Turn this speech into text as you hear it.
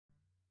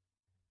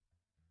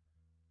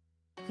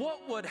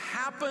What would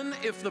happen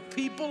if the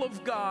people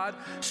of God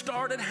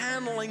started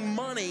handling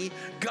money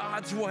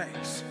God's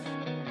ways?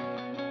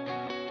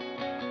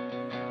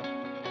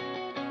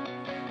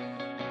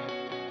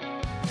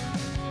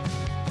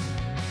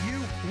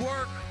 You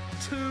work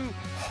too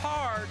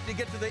hard to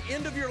get to the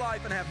end of your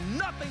life and have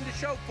nothing to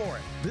show for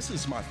it. This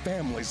is my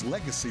family's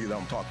legacy that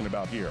I'm talking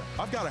about here.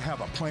 I've got to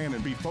have a plan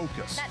and be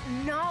focused. That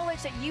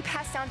knowledge that you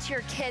pass down to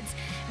your kids,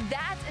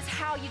 that is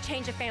how you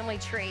change a family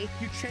tree.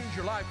 You change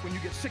your life when you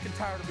get sick and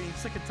tired of being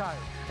sick and tired.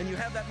 And you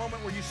have that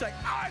moment where you say,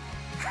 I've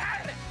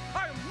had it.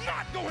 I am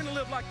not going to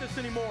live like this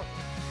anymore.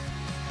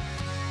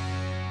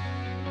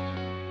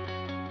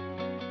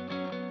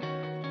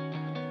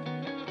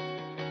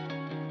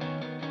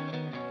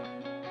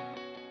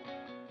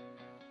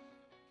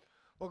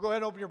 Well, go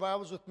ahead and open your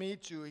Bibles with me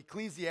to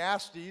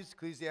Ecclesiastes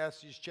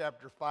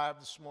chapter 5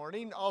 this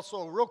morning.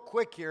 Also, real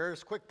quick here,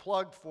 it's a quick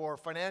plug for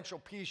Financial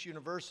Peace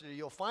University.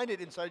 You'll find it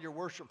inside your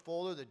worship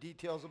folder, the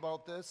details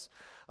about this.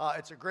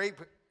 It's a great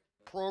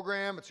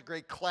program. It's a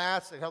great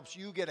class. It helps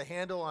you get a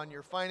handle on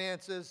your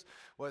finances,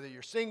 whether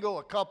you're single,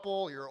 a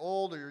couple, you're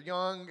old, or you're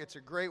young. It's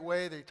a great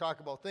way. They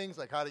talk about things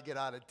like how to get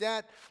out of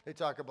debt. They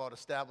talk about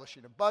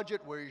establishing a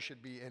budget, where you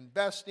should be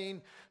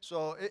investing.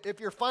 So if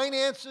your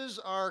finances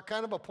are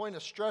kind of a point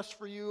of stress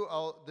for you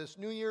this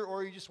new year,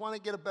 or you just want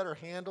to get a better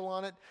handle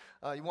on it,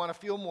 you want to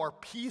feel more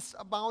peace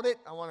about it,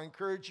 I want to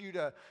encourage you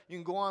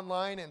can go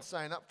online and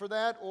sign up for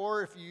that.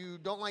 Or if you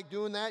don't like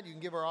doing that, you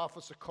can give our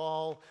office a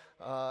call,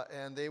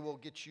 and they will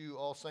get you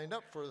all signed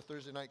up for the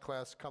Thursday night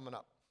class coming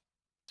up.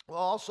 Well,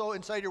 also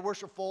inside your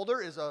worship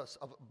folder is a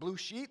blue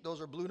sheet.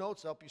 Those are blue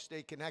notes to help you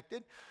stay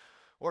connected.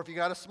 Or if you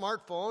got a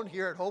smartphone,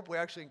 here at Hope, we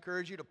actually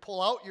encourage you to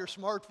pull out your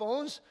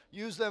smartphones,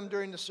 use them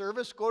during the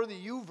service, go to the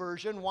U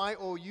version,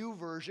 Y-O-U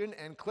version,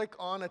 and click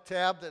on a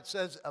tab that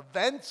says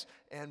Events,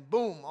 and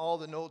boom, all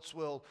the notes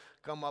will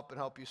come up and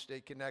help you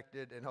stay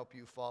connected and help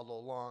you follow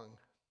along.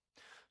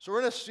 So we're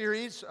in a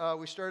series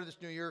we started this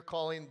new year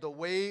calling The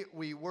Way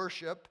We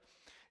Worship.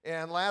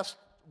 And last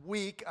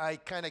week, I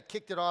kind of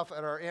kicked it off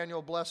at our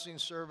annual blessing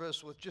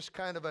service with just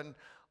kind of an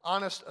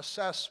honest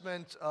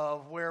assessment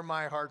of where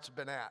my heart's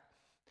been at.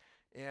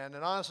 And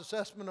an honest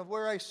assessment of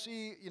where I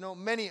see,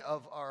 many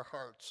of our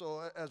hearts.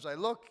 So as I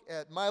look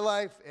at my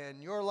life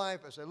and your life,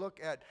 as I look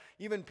at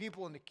even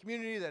people in the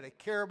community that I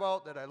care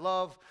about, that I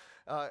love,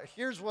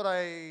 here's what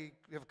I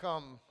have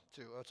come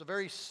to. It's a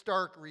very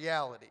stark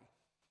reality.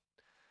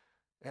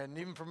 And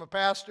even from a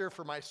pastor,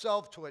 for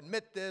myself to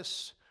admit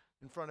this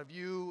in front of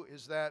you,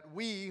 is that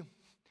we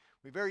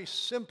very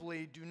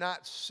simply do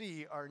not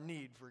see our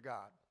need for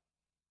God.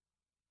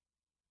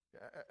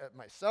 At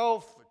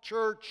myself, a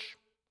church,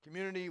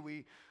 community,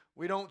 we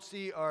don't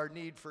see our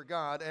need for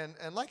God.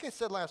 And like I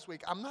said last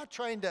week, I'm not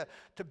trying to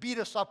beat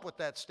us up with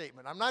that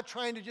statement. I'm not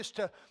trying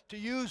to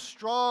use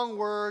strong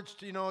words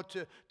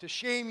to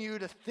shame you,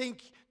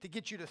 to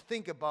get you to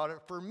think about it.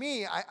 For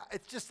me,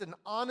 it's just an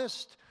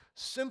honest,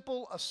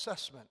 simple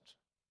assessment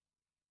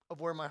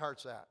of where my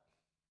heart's at.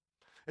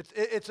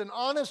 It's an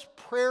honest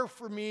prayer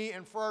for me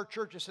and for our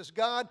church. It says,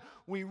 God,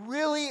 we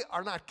really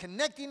are not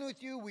connecting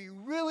with you. We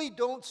really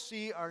don't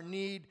see our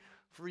need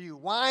for you.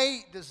 Why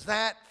does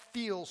that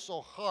feel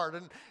so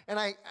hard? And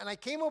I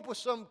came up with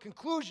some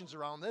conclusions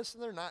around this,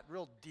 and they're not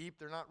real deep.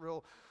 They're not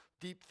real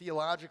deep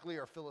theologically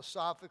or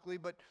philosophically.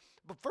 But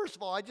first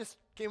of all, I just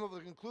came up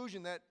with a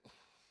conclusion that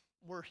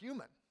we're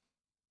human.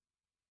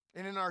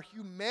 And in our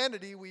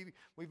humanity, we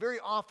very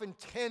often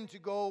tend to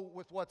go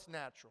with what's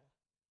natural.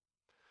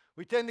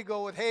 We tend to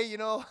go with, hey,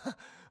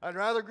 I'd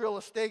rather grill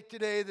a steak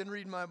today than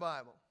read my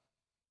Bible.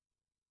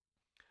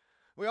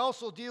 We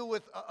also deal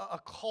with a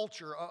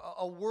culture,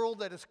 a world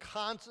that is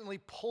constantly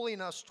pulling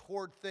us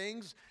toward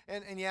things.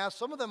 And yeah,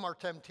 some of them are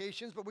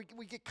temptations, but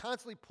we get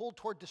constantly pulled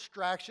toward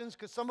distractions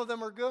because some of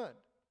them are good.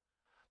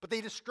 But they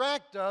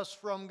distract us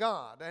from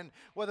God. And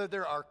whether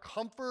they're our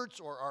comforts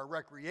or our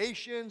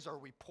recreations, or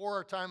we pour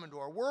our time into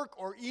our work,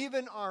 or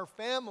even our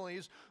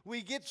families,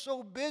 we get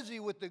so busy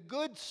with the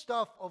good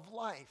stuff of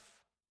life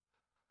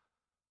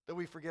that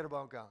we forget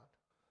about God.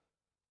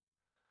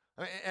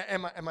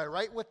 Am I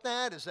right with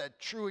that? Is that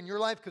true in your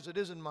life? Because it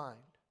is in mine.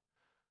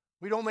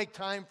 We don't make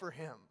time for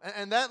Him.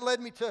 And that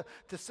led me to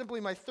simply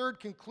my third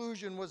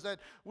conclusion was that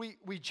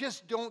we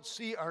just don't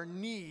see our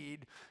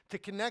need to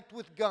connect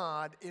with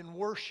God in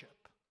worship.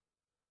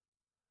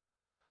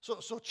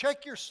 So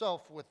check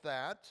yourself with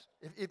that.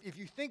 If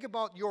you think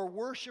about your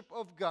worship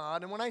of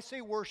God, and when I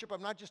say worship,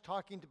 I'm not just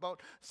talking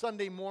about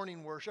Sunday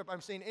morning worship. I'm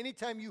saying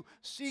anytime you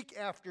seek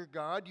after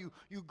God,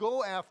 you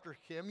go after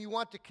Him, you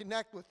want to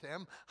connect with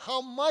Him, how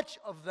much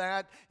of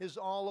that is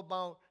all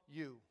about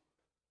you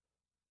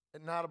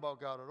and not about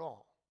God at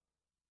all?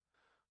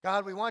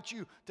 God, we want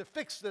you to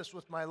fix this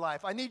with my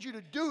life. I need you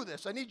to do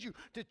this. I need you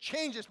to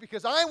change this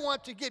because I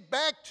want to get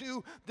back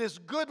to this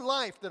good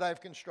life that I've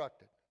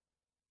constructed.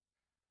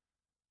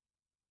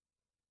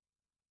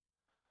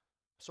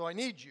 So I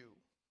need you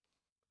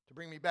to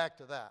bring me back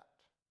to that.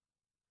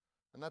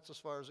 And that's as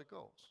far as it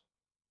goes.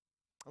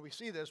 And we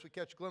see this, we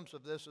catch a glimpse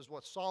of this, is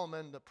what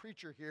Solomon, the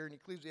preacher here in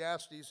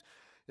Ecclesiastes,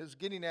 is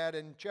getting at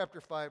in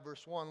chapter 5,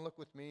 verse 1. Look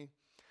with me.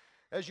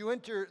 As you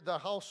enter the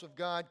house of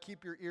God,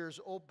 keep your ears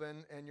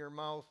open and your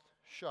mouth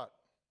shut.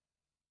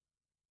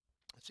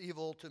 It's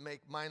evil to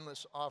make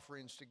mindless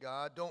offerings to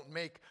God. Don't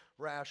make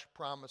rash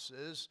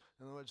promises.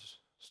 In other words,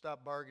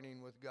 stop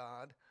bargaining with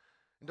God.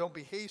 And don't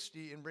be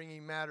hasty in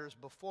bringing matters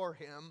before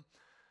Him.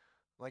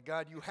 Like,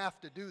 God, you have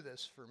to do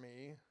this for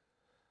me.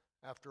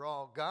 After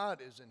all, God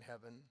is in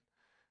heaven,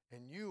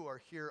 and you are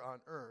here on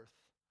earth,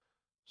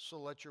 so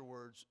let your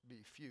words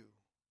be few.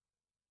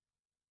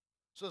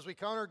 So as we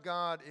encounter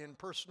God in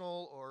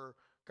personal or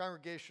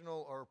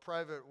congregational or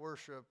private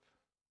worship,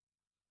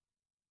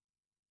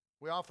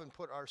 we often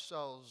put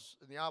ourselves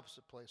in the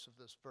opposite place of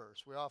this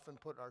verse. We often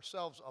put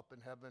ourselves up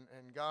in heaven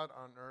and God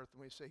on earth,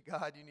 and we say,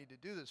 God, you need to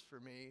do this for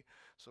me,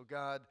 so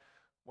God,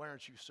 why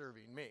aren't you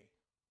serving me?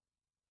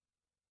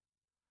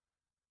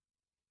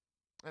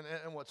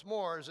 And what's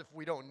more is if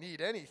we don't need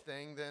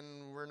anything,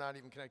 then we're not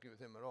even connecting with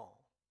Him at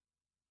all.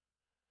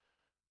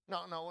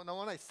 Now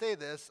when I say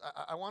this,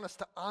 I want us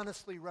to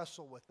honestly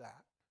wrestle with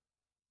that.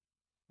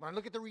 When I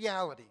look at the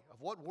reality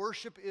of what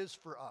worship is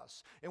for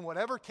us, in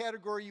whatever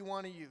category you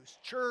want to use,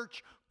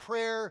 church,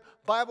 prayer,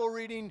 Bible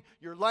reading,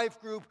 your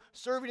life group,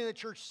 serving in the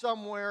church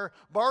somewhere,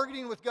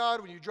 bargaining with God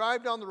when you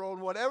drive down the road,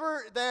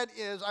 whatever that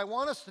is, I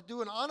want us to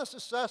do an honest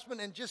assessment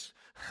and just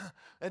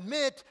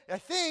admit, I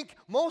think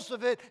most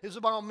of it is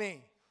about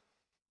me.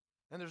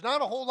 And there's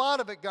not a whole lot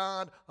of it,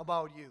 God,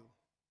 about you.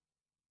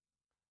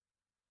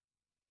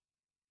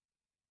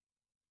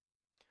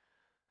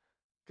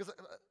 Because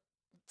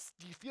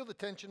do you feel the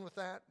tension with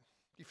that?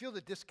 Do you feel the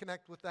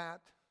disconnect with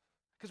that?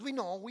 Because we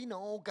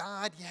know,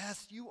 God,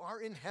 yes, you are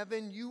in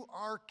heaven, you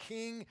are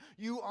king,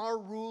 you are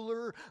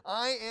ruler,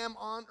 I am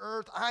on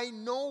earth, I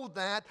know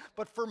that,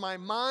 but for my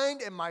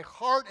mind and my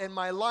heart and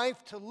my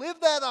life to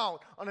live that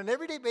out on an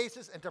everyday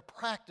basis and to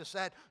practice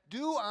that,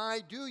 do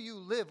you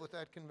live with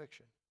that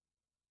conviction?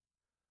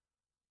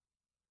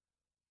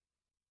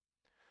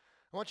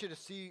 I want you to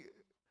see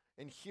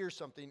and hear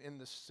something in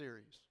this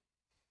series.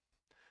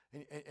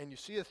 And you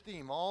see a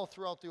theme all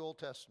throughout the Old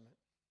Testament.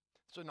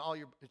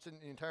 It's in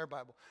the entire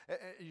Bible.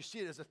 You see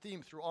it as a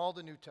theme through all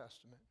the New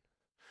Testament.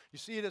 You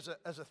see it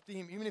as a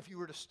theme, even if you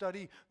were to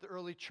study the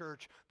early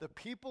church, the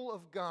people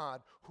of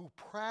God who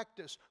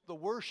practice the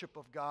worship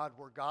of God,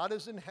 where God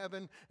is in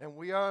heaven and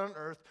we are on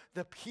earth,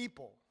 the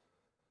people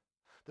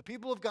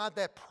of God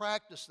that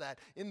practice that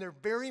in their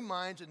very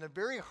minds, in their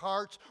very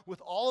hearts,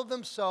 with all of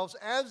themselves,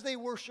 as they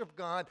worship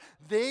God,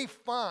 they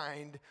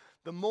find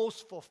the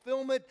most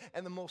fulfillment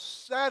and the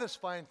most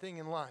satisfying thing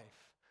in life,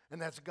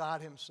 and that's God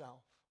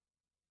Himself.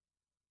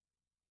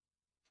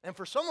 And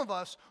for some of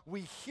us,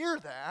 we hear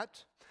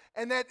that,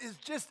 and that is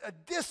just a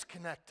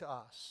disconnect to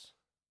us.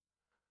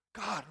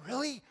 God,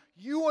 really?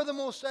 You are the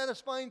most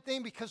satisfying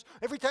thing? Because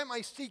every time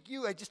I seek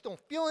you, I just don't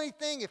feel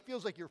anything. It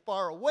feels like you're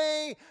far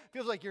away. It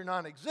feels like you're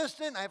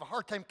non-existent. I have a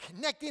hard time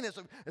connecting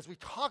as we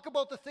talk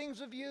about the things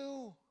of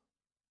you.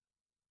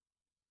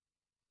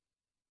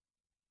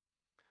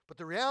 But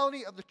the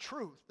reality of the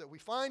truth that we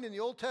find in the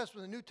Old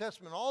Testament and the New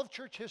Testament, all of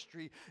church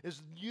history,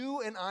 is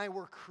you and I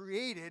were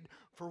created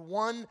for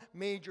one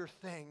major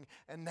thing,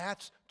 and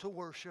that's to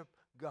worship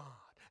God.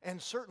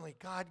 And certainly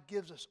God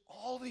gives us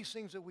all these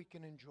things that we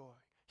can enjoy.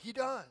 He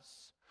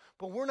does.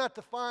 But we're not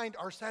to find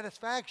our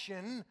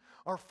satisfaction,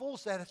 our full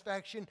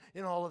satisfaction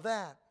in all of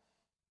that.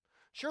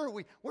 Sure,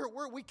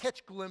 we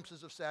catch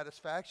glimpses of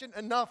satisfaction,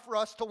 enough for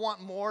us to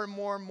want more and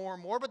more and more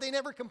and more, but they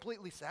never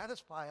completely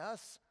satisfy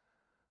us.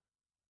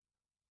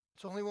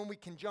 It's only when we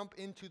can jump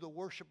into the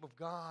worship of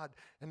God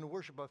and the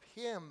worship of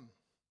Him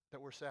that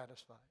we're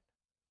satisfied.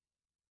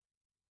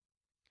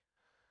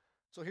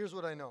 So here's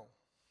what I know.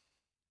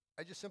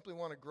 I just simply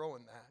want to grow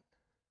in that.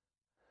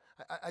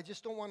 I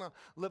just don't want to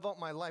live out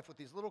my life with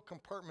these little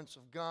compartments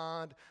of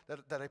God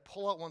that I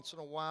pull out once in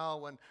a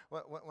while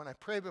when I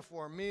pray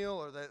before a meal,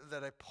 or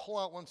that I pull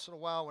out once in a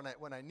while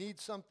when I need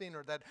something,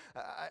 or that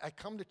I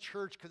come to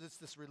church because it's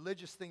this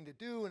religious thing to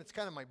do, and it's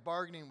kind of my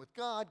bargaining with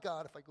God.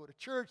 God, if I go to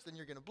church, then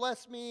you're going to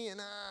bless me,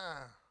 and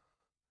I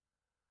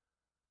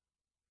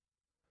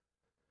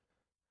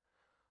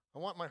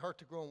want my heart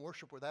to grow in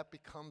worship where that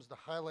becomes the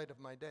highlight of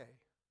my day.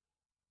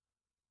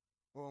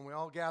 Or when we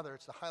all gather,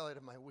 it's the highlight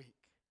of my week.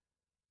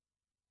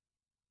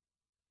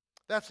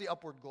 That's the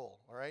upward goal,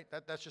 all right?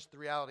 That's just the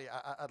reality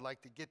I'd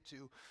like to get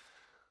to.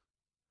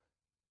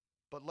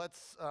 But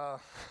let's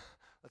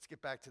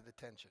get back to the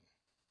tension.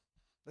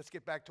 Let's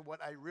get back to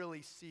what I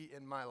really see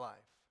in my life.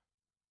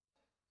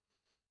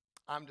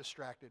 I'm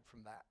distracted from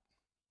that.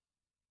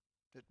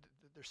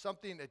 There's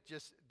something that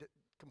just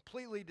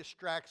completely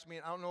distracts me.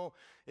 And I don't know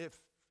if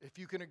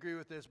you can agree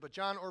with this, but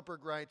John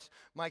Ortberg writes,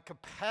 my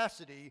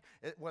capacity,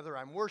 whether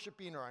I'm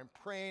worshiping or I'm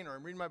praying or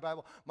I'm reading my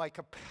Bible, my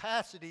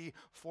capacity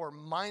for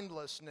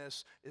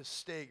mindlessness is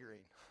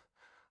staggering.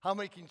 How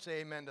many can say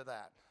amen to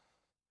that?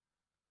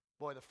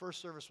 Boy, the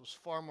first service was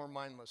far more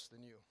mindless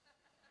than you.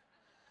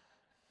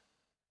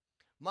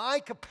 My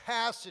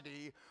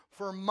capacity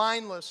for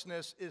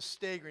mindlessness is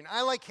staggering.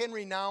 I like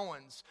Henry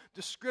Nouwen's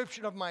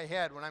description of my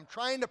head. When I'm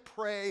trying to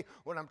pray,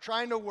 when I'm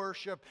trying to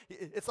worship,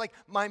 it's like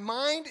my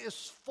mind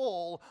is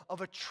full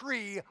of a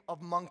tree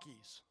of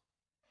monkeys.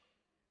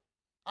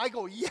 I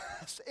go,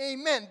 yes,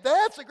 amen.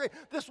 That's a great,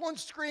 this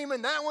one's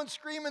screaming, that one's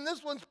screaming,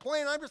 this one's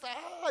playing.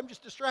 I'm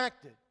just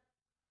distracted.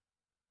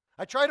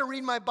 I try to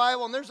read my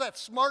Bible, and there's that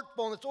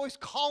smartphone that's always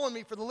calling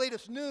me for the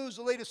latest news,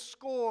 the latest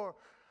score.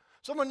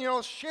 Someone,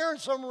 is sharing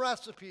some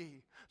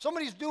recipe.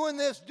 Somebody's doing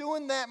this,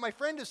 doing that. My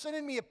friend is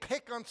sending me a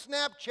pic on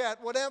Snapchat,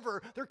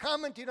 whatever. They're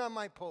commenting on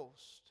my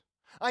post.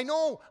 I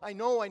know,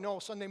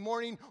 Sunday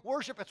morning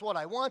worship, it's what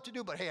I want to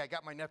do, but hey, I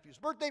got my nephew's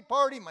birthday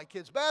party, my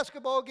kid's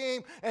basketball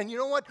game, and you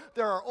know what?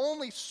 There are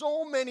only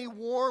so many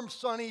warm,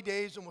 sunny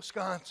days in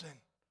Wisconsin.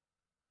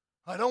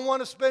 I don't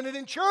want to spend it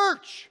in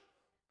church.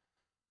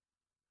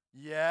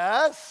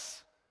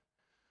 Yes,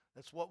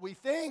 that's what we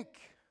think.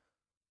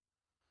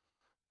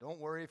 Don't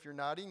worry if you're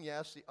nodding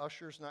yes, the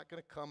usher's not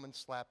going to come and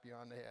slap you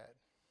on the head.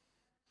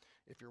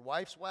 If your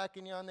wife's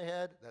whacking you on the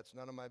head, that's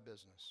none of my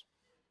business.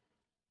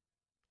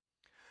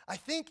 I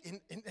think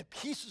in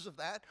pieces of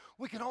that,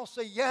 we can all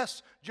say,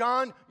 yes,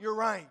 John, you're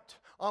right.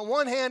 On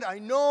one hand, I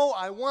know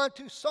I want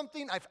to,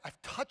 something,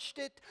 I've touched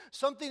it,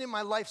 something in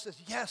my life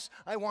says, yes,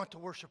 I want to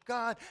worship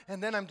God,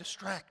 and then I'm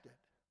distracted.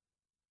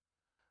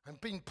 I'm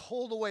being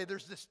pulled away.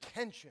 There's this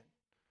tension.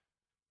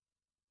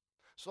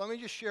 So let me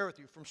just share with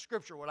you from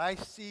Scripture what I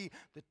see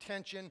the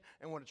tension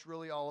and what it's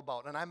really all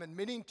about. And I'm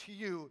admitting to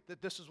you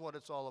that this is what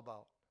it's all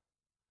about.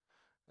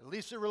 At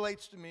least it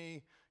relates to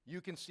me. You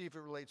can see if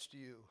it relates to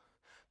you.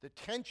 The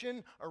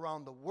tension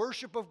around the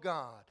worship of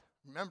God.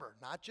 Remember,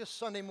 not just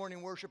Sunday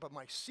morning worship, but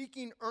my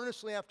seeking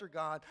earnestly after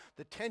God.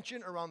 The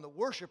tension around the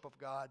worship of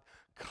God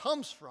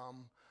comes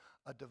from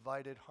a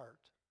divided heart.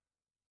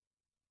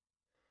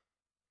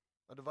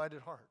 A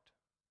divided heart.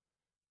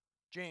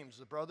 James,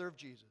 the brother of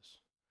Jesus,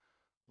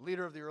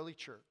 leader of the early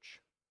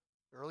church.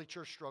 The early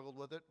church struggled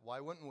with it. Why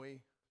wouldn't we?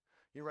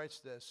 He writes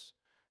this: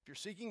 if you're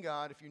seeking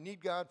God, if you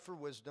need God for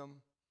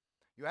wisdom,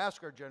 you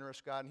ask our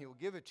generous God, and He will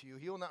give it to you.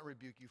 He will not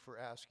rebuke you for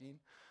asking.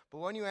 But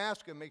when you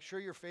ask Him, make sure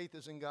your faith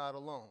is in God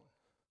alone.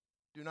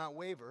 Do not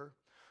waver.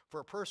 For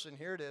a person,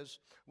 here it is,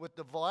 with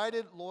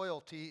divided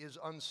loyalty is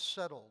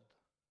unsettled,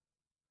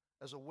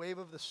 as a wave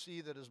of the sea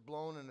that is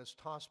blown and is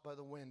tossed by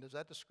the wind. Does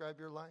that describe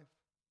your life?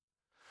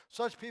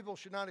 Such people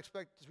should not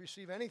expect to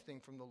receive anything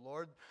from the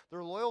Lord.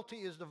 Their loyalty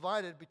is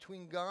divided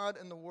between God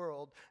and the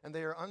world, and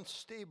they are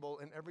unstable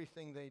in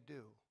everything they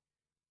do.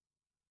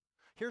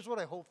 Here's what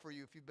I hope for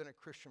you if you've been a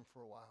Christian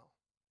for a while.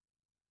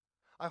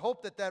 I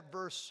hope that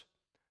verse,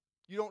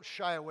 you don't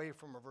shy away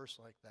from a verse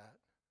like that.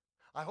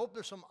 I hope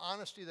there's some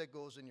honesty that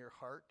goes in your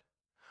heart.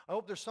 I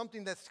hope there's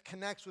something that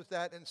connects with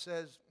that and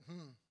says,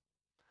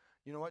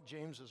 you know what,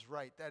 James is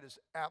right. That is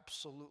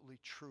absolutely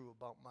true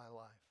about my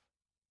life.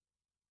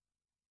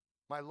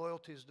 My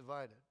loyalty is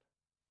divided.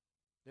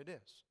 It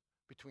is.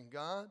 Between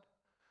God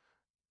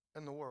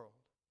and the world.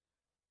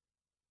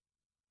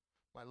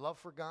 My love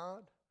for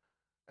God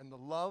and the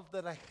love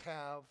that I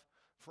have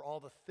for all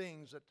the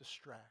things that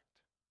distract.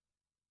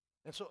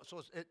 And so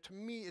to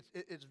me,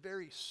 it's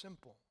very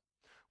simple.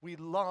 We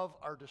love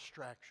our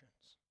distractions.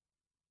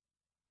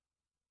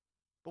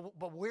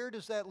 But where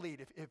does that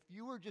lead? If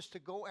you were just to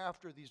go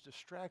after these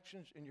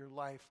distractions in your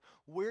life,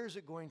 where is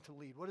it going to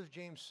lead? What does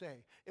James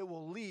say? It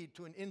will lead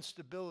to an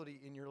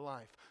instability in your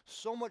life.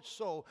 So much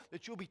so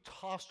that you'll be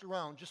tossed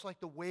around just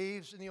like the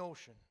waves in the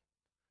ocean.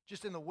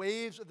 Just in the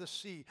waves of the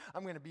sea.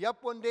 I'm going to be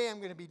up one day, I'm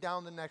going to be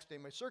down the next day.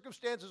 My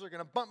circumstances are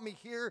going to bump me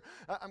here.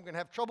 I'm going to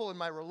have trouble in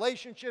my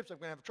relationships. I'm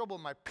going to have trouble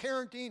in my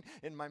parenting,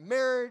 in my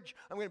marriage.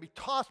 I'm going to be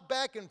tossed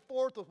back and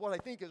forth with what I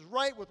think is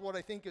right, with what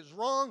I think is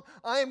wrong.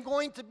 I am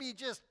going to be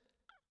just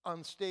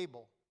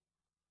unstable.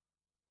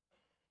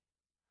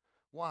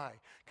 Why?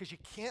 Because you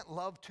can't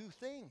love two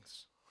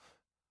things.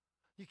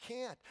 You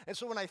can't. And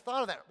so when I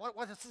thought of that,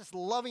 what is this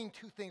loving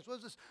two things? What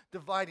is this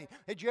dividing?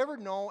 Did you ever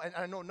know, and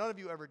I know none of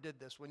you ever did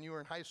this when you were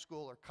in high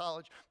school or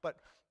college, but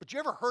you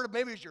ever heard of,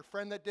 maybe it was your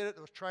friend that did it,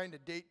 that was trying to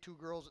date two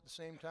girls at the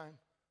same time?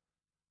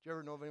 Did you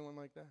ever know of anyone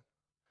like that?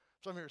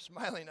 Some of you are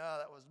smiling,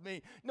 that was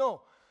me.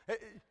 No.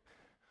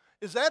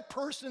 Is that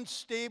person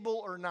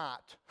stable or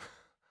not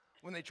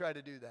when they try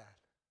to do that?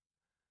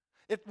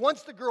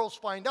 Once the girls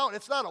find out,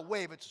 it's not a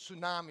wave, it's a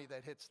tsunami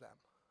that hits them,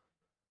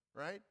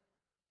 right?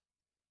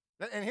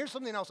 And here's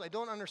something else I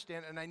don't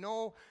understand, and I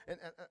know,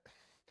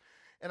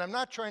 and I'm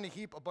not trying to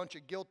heap a bunch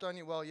of guilt on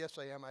you. Well, yes,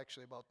 I am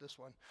actually about this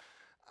one.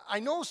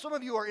 I know some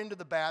of you are into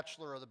The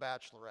Bachelor or The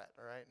Bachelorette,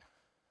 all right?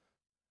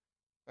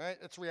 All right,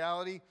 that's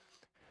reality.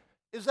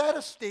 Is that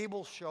a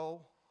stable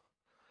show?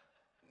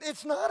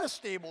 It's not a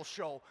stable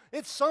show.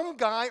 It's some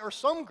guy or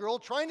some girl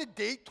trying to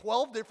date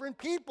 12 different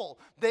people.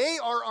 They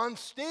are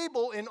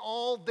unstable in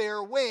all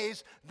their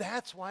ways.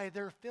 That's why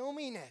they're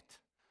filming it.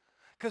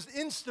 Because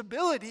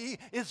instability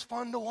is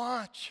fun to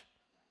watch.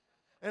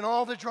 And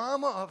all the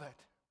drama of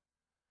it.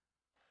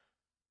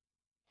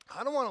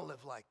 I don't want to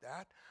live like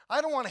that.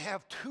 I don't want to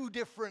have two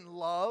different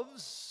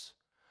loves.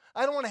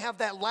 I don't want to have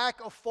that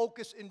lack of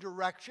focus and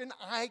direction.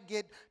 I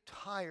get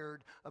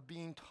tired of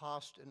being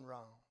tossed and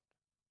round.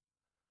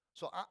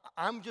 So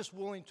I'm just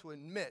willing to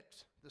admit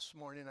this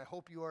morning, I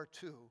hope you are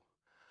too,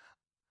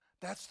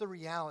 that's the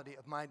reality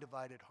of my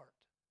divided heart.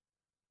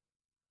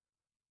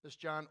 This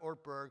John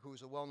Ortberg,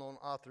 who's a well-known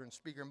author and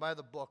speaker, and by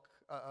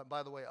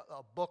the way,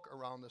 a book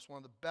around this, one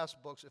of the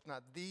best books, if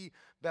not the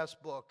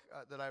best book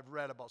that I've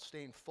read about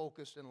staying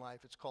focused in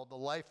life. It's called The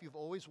Life You've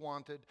Always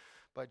Wanted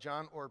by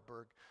John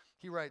Ortberg.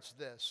 He writes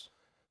this: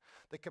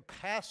 the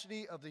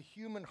capacity of the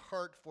human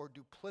heart for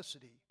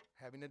duplicity,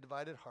 having a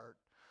divided heart,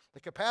 the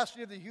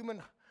capacity of the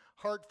human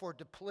heart for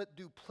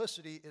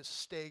duplicity is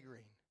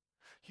staggering.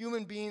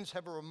 Human beings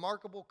have a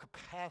remarkable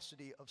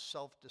capacity of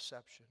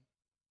self-deception.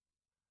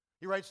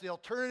 He writes, the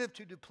alternative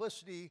to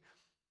duplicity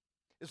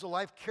is a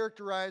life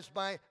characterized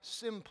by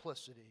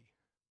simplicity.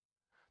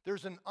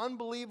 There's an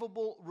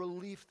unbelievable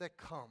relief that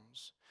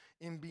comes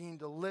in being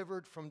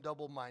delivered from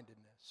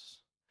double-mindedness,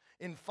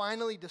 in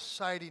finally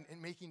deciding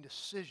and making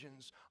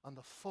decisions on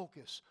the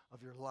focus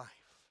of your life.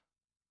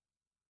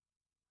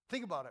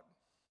 Think about it.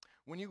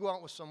 When you go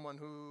out with someone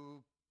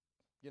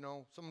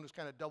someone who's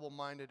kind of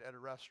double-minded at a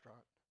restaurant,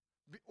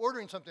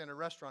 ordering something at a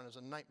restaurant is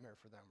a nightmare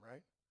for them,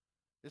 right?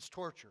 It's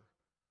torture.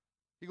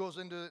 He goes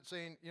into it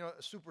saying,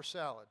 a super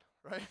salad,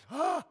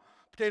 right?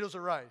 Potatoes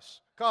or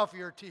rice,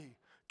 coffee or tea,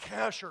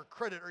 cash or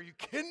credit. Are you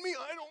kidding me?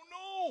 I don't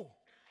know.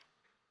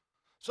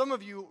 Some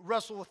of you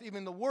wrestle with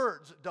even the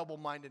words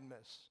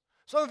double-mindedness.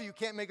 Some of you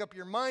can't make up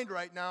your mind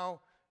right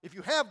now if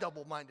you have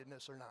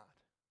double-mindedness or not.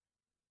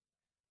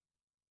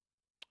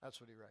 That's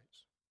what he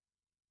writes.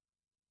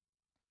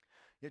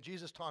 Yet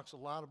Jesus talks a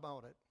lot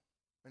about it,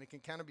 and it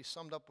can kind of be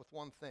summed up with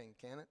one thing,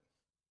 can it?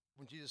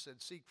 When Jesus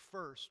said, seek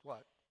first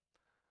what?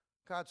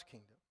 God's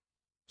kingdom.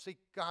 Seek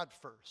God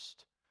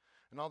first.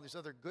 And all these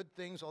other good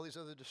things, all these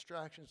other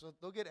distractions,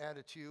 they'll get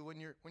added to you when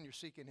you're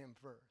seeking Him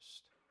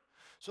first.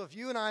 So if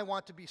you and I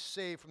want to be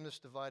saved from this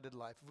divided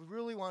life, if we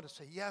really want to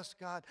say, yes,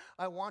 God,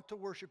 I want to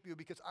worship you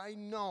because I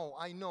know,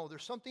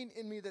 there's something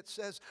in me that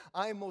says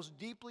I am most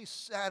deeply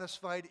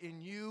satisfied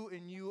in you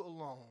and you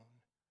alone.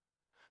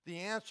 The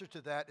answer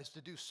to that is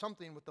to do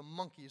something with the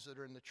monkeys that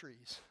are in the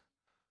trees.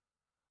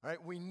 All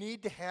right? We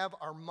need to have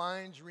our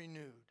minds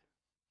renewed.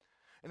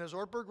 And as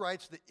Ortberg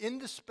writes, the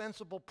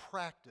indispensable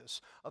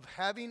practice of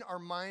having our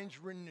minds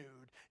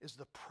renewed is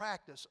the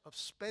practice of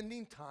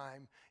spending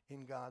time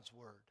in God's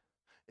Word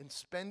and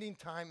spending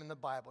time in the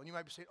Bible. And you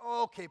might be saying,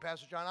 oh, okay,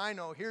 Pastor John, I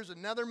know. Here's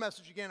another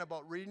message again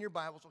about reading your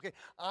Bibles. Okay,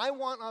 I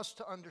want us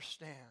to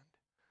understand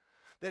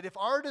that if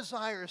our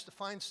desire is to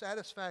find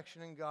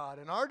satisfaction in God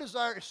and our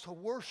desire is to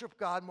worship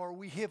God more,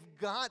 we have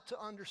got to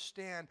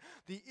understand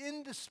the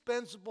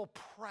indispensable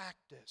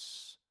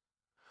practice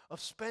of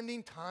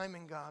spending time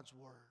in God's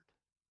Word.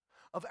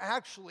 Of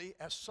actually,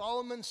 as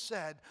Solomon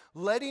said,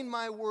 letting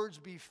my words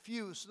be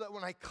few so that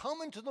when I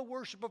come into the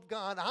worship of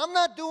God, I'm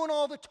not doing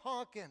all the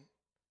talking,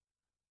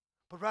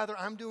 but rather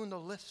I'm doing the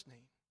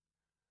listening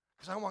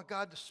because I want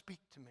God to speak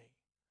to me.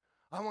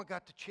 I want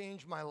God to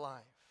change my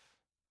life.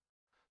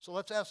 So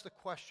let's ask the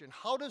question,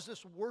 how does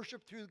this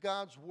worship through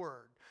God's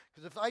Word?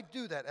 Because if I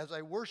do that, as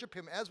I worship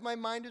Him, as my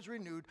mind is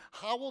renewed,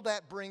 how will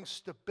that bring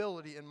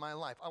stability in my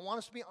life? I want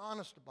us to be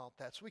honest about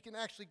that so we can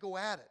actually go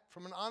at it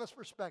from an honest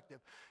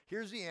perspective.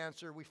 Here's the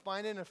answer. We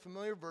find it in a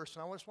familiar verse,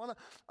 and I just want to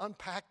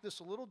unpack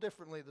this a little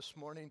differently this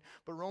morning.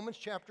 But Romans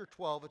chapter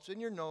 12, it's in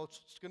your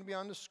notes. It's going to be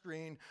on the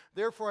screen.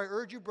 Therefore, I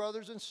urge you,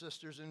 brothers and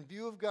sisters, in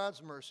view of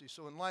God's mercy,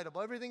 so in light of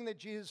everything that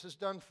Jesus has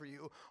done for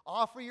you,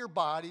 offer your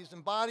bodies,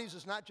 and bodies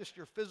is not just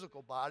your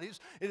physical bodies,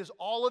 it is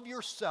all of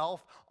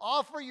yourself.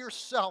 Offer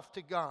yourself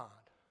to God.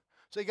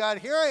 Say, God,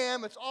 here I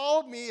am. It's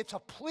all of me. It's a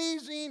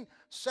pleasing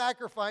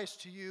sacrifice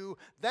to you.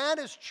 That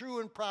is true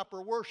and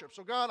proper worship.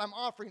 So, God, I'm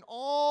offering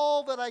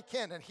all that I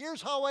can. And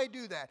here's how I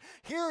do that.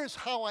 Here is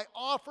how I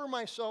offer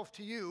myself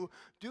to you.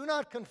 Do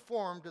not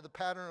conform to the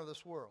pattern of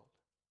this world.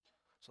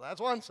 So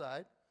that's one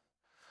side.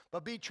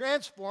 But be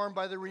transformed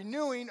by the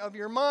renewing of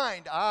your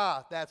mind.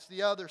 That's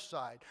the other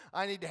side.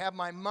 I need to have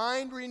my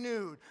mind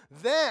renewed.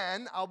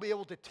 Then I'll be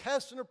able to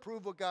test and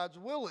approve what God's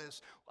will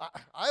is.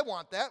 I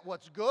want that.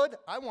 What's good?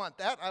 I want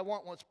that. I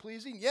want what's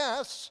pleasing.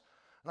 Yes.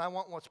 And I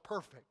want what's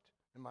perfect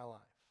in my life.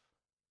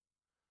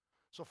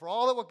 So for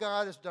all that what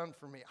God has done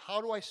for me,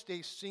 how do I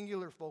stay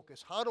singular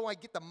focused? How do I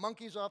get the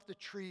monkeys off the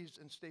trees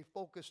and stay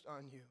focused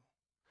on you?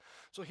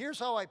 So here's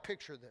how I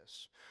picture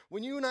this.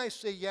 When you and I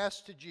say yes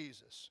to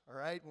Jesus, all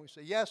right? When we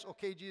say, yes,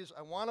 okay, Jesus,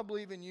 I want to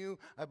believe in you.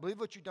 I believe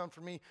what you've done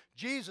for me.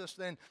 Jesus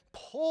then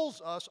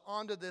pulls us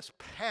onto this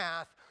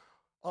path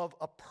of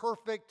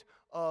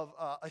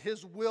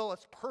His will.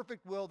 It's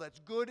perfect will that's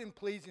good and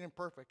pleasing and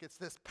perfect. It's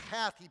this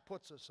path He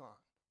puts us on.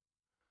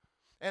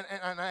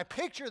 And I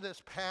picture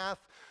this path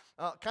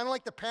kind of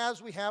like the paths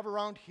we have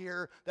around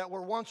here that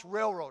were once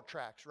railroad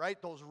tracks,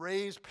 right? Those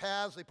raised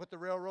paths they put the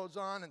railroads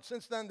on, and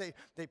since then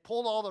they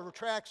pulled all the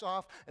tracks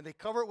off and they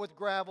cover it with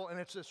gravel, and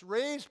it's this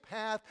raised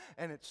path,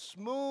 and it's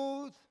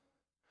smooth,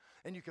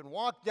 And you can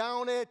walk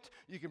down it,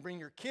 you can bring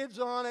your kids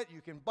on it,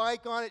 you can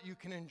bike on it, you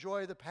can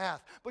enjoy the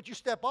path. But you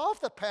step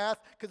off the path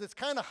because it's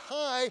kind of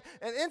high,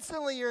 and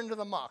instantly you're into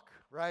the muck,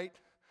 right?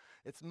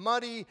 It's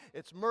muddy,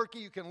 it's murky,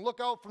 you can look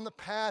out from the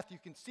path, you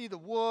can see the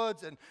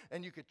woods,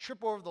 and you could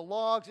trip over the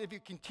logs. If you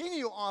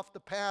continue off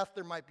the path,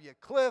 there might be a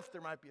cliff,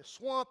 there might be a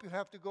swamp you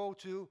have to go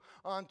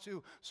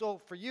onto.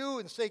 So for you,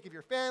 and the sake of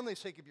your family, the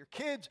sake of your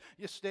kids,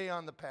 you stay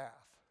on the path.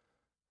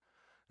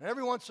 And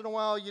every once in a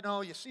while,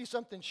 you see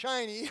something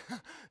shiny.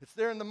 It's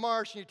there in the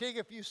marsh, and you take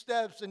a few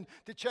steps and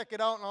to check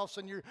it out, and all of a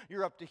sudden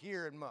you're up to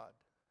here in mud.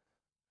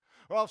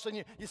 Or all of a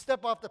sudden you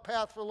step off the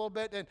path for a little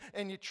bit,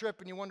 and you trip,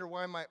 and you wonder,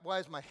 why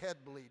is my head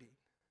bleeding?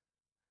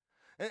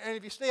 And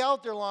if you stay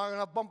out there long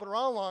enough, bumping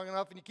around long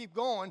enough, and you keep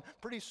going,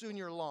 pretty soon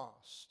you're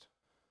lost.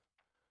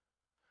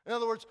 In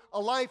other words, a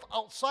life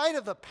outside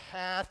of the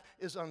path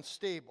is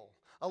unstable.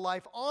 A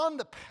life on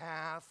the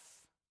path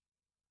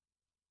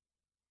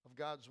of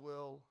God's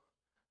will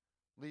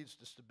leads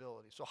to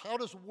stability. So how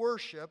does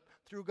worship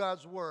through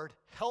God's word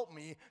help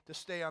me to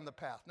stay on the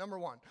path? Number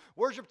one,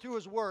 worship through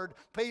his word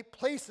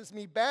places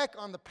me back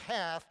on the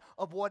path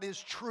of what is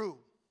true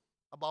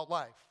about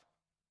life.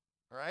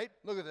 All right?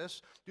 Look at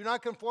this. Do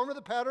not conform to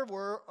the pattern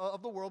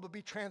of the world, but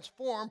be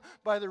transformed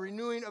by the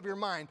renewing of your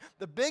mind.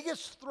 The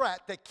biggest threat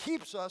that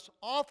keeps us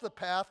off the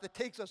path, that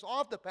takes us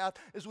off the path,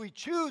 is we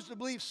choose to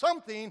believe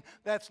something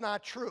that's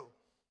not true.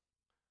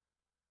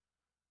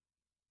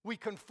 We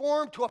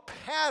conform to a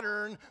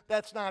pattern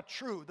that's not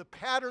true, the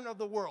pattern of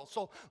the world.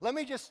 So let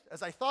me just,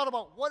 as I thought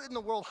about what in the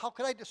world, how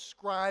could I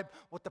describe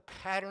what the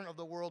pattern of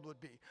the world would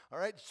be? All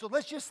right, so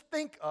let's just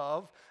think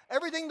of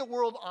everything the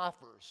world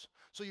offers.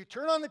 So you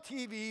turn on the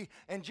TV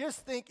and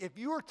just think if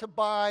you were to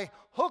buy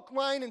hook,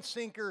 line, and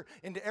sinker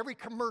into every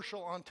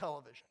commercial on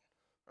television,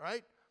 all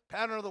right,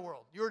 pattern of the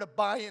world, you were to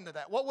buy into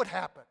that, what would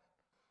happen?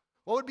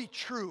 What would be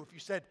true if you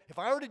said, if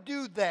I were to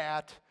do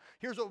that,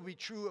 here's what would be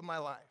true in my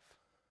life?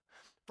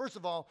 First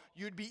of all,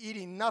 you'd be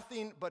eating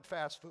nothing but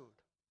fast food,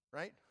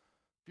 right?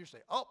 If you say,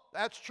 oh,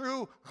 that's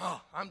true,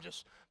 I'm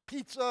just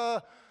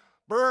pizza,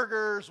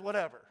 burgers,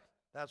 whatever.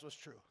 That's what's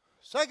true.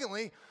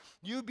 Secondly,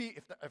 you'd be,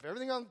 if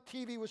everything on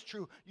TV was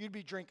true, you'd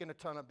be drinking a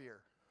ton of beer,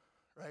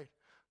 right?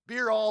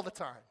 Beer all the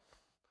time,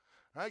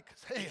 right?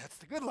 Because, hey, that's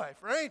the good life,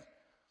 right?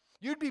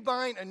 You'd be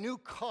buying a new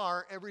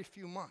car every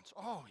few months.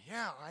 Oh,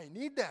 yeah, I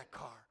need that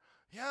car.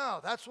 Yeah,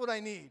 that's what I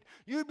need.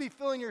 You'd be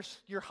filling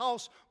your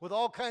house with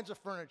all kinds of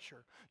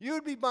furniture.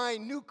 You'd be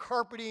buying new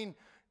carpeting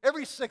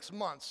every 6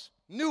 months,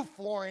 new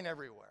flooring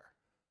everywhere.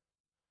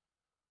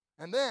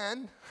 And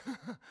then,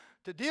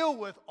 to deal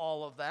with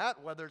all of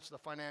that, whether it's the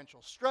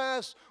financial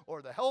stress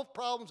or the health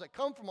problems that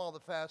come from all the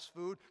fast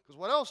food, because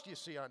what else do you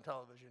see on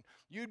television?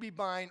 You'd be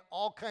buying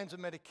all kinds of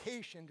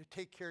medication to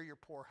take care of your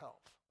poor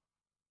health.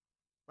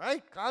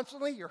 Right?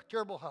 Constantly, your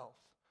terrible health.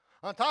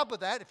 On top of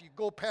that, if you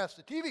go past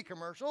the TV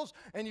commercials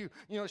and you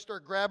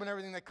start grabbing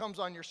everything that comes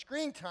on your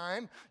screen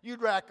time,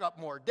 you'd rack up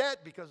more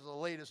debt because of the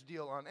latest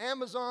deal on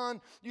Amazon.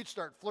 You'd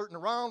start flirting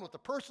around with the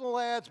personal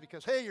ads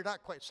because, hey, you're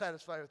not quite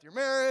satisfied with your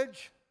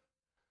marriage.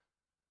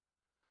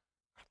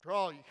 After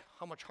all,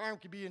 how much harm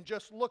could be in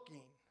just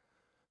looking?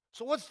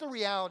 So what's the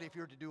reality if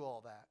you were to do all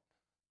that?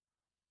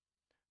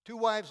 2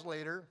 wives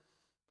later,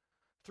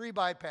 3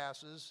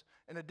 bypasses,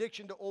 an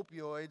addiction to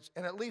opioids,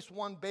 and at least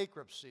 1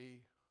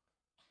 bankruptcy.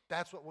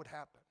 That's what would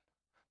happen.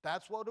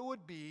 That's what it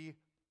would be,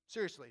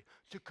 seriously,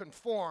 to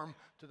conform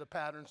to the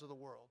patterns of the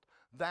world.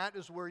 That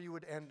is where you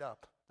would end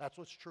up. That's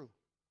what's true.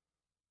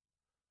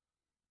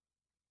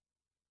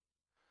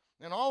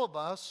 And all of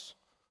us,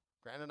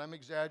 granted I'm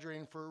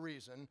exaggerating for a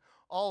reason,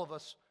 all of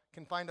us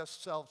can find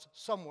ourselves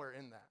somewhere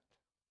in that.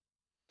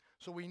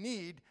 So we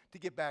need to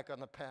get back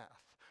on the path.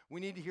 We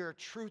need to hear a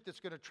truth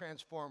that's going to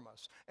transform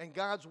us. And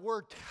God's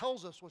word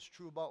tells us what's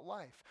true about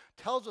life,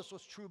 tells us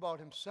what's true about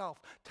himself,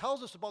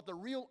 tells us about the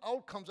real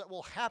outcomes that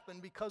will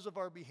happen because of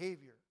our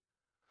behavior.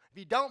 If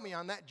you doubt me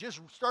on that, just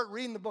start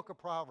reading the book of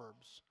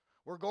Proverbs.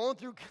 We're going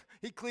through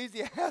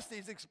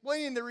Ecclesiastes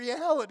explaining the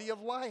reality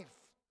of life.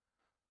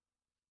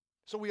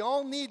 So we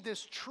all need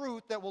this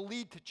truth that will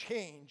lead to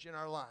change in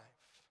our life.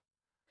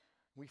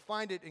 We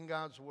find it in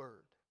God's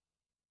word.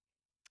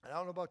 I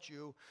don't know about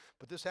you,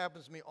 but this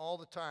happens to me all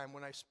the time.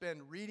 When I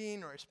spend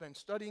reading or I spend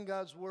studying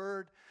God's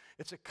word,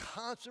 it's a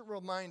constant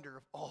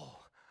reminder of,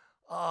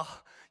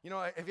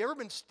 have you ever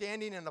been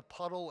standing in a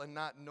puddle and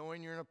not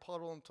knowing you're in a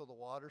puddle until the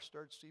water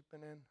starts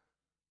seeping in?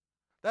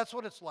 That's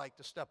what it's like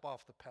to step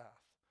off the path.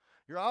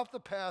 You're off the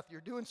path,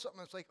 you're doing something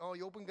that's like, oh,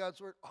 you open God's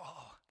word,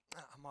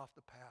 I'm off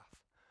the path.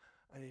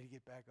 I need to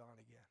get back on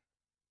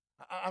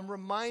again. I'm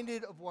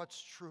reminded of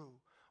what's true.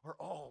 Or,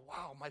 oh,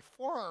 wow, my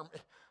forearm,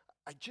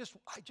 I just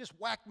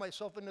whacked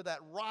myself into that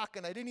rock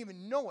and I didn't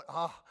even know it.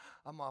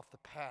 I'm off the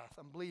path.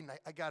 I'm bleeding.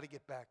 I got to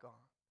get back on.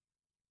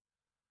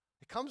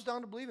 It comes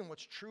down to believing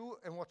what's true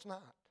and what's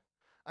not.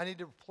 I need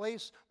to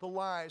replace the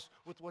lies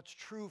with what's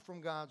true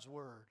from God's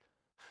word.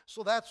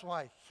 So that's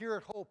why here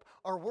at Hope,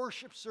 our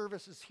worship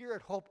services here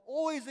at Hope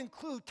always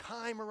include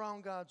time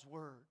around God's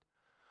word.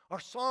 Our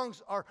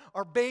songs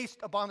are based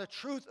upon the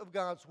truth of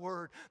God's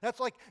Word.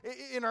 That's like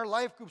in our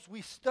life groups,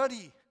 we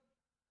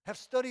have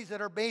studies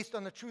that are based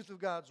on the truth of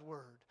God's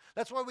Word.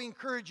 That's why we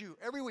encourage you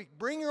every week,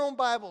 bring your own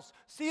Bibles,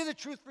 see the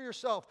truth for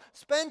yourself,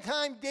 spend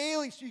time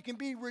daily so you can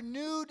be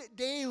renewed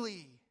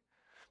daily.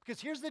 Because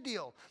here's the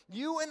deal,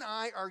 you and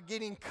I are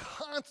getting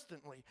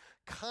constantly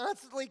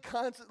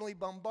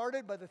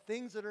bombarded by the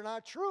things that are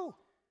not true.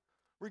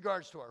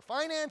 Regards to our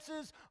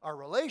finances, our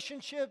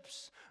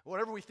relationships,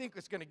 whatever we think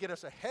is going to get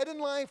us ahead in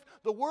life,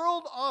 the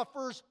world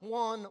offers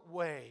one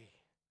way.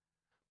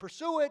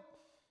 Pursue it,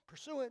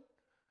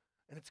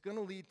 and it's going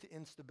to lead to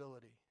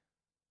instability.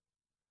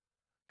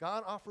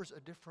 God offers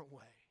a different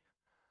way,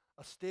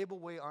 a stable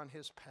way on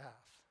His path.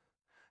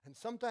 And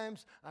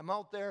sometimes I'm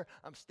out there,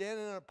 I'm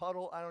standing in a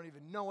puddle, I don't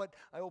even know it,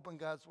 I open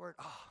God's Word,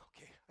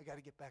 okay, I got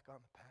to get back on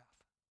the path.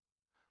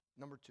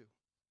 Number 2.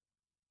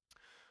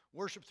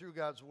 Worship through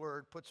God's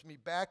Word puts me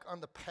back on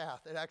the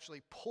path. It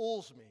actually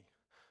pulls me,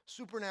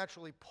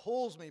 supernaturally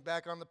pulls me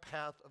back on the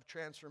path of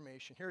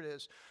transformation. Here it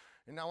is.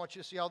 And now I want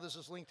you to see how this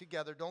is linked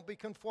together. Don't be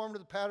conformed to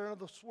the pattern of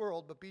this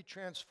world, but be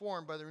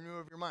transformed by the renewal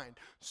of your mind.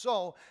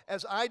 So,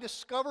 as I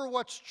discover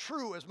what's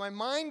true, as my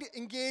mind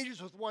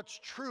engages with what's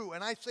true,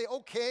 and I say,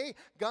 okay,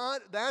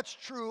 God, that's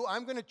true.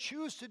 I'm going to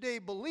choose today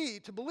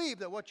to believe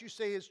that what you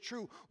say is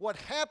true. What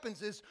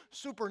happens is,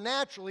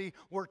 supernaturally,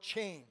 we're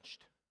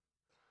changed.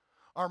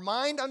 Our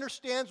mind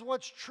understands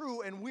what's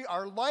true, and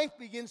our life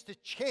begins to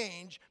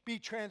change, be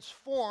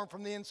transformed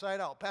from the inside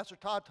out. Pastor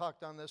Todd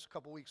talked on this a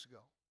couple weeks ago.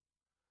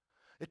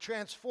 It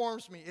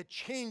transforms me. It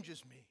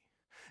changes me.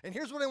 And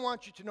here's what I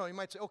want you to know. You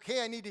might say,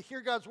 okay, I need to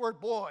hear God's Word.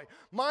 Boy,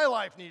 my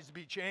life needs to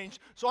be changed.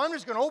 So I'm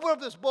just going to open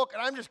up this book,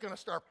 and I'm just going to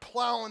start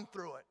plowing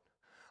through it.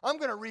 I'm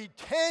going to read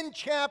 10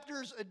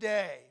 chapters a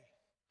day.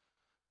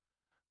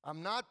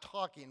 I'm not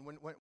talking,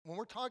 when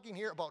we're talking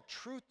here about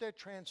truth that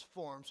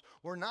transforms,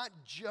 we're not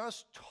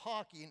just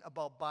talking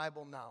about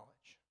Bible knowledge.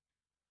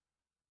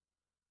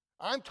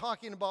 I'm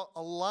talking about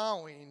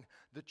allowing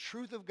the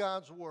truth of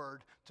God's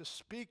Word to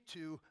speak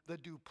to the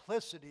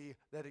duplicity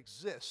that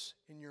exists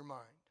in your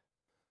mind.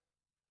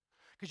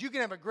 Because you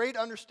can have a great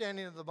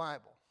understanding of the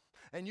Bible,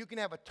 and you can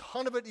have a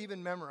ton of it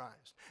even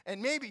memorized.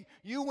 And maybe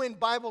you win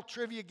Bible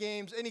trivia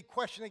games, any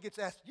question that gets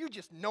asked, you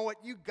just know it,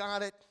 you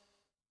got it.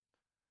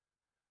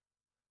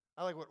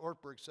 I like what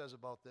Ortberg says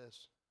about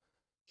this.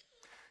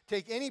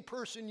 Take any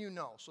person you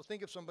know, so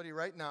think of somebody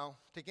right now,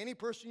 take any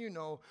person you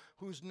know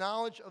whose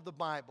knowledge of the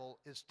Bible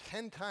is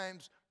 10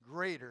 times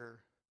greater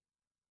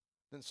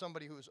than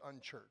somebody who is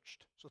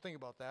unchurched. So think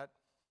about that.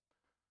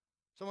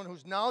 Someone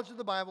whose knowledge of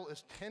the Bible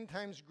is 10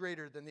 times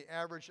greater than the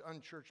average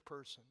unchurched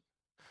person.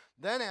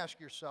 Then ask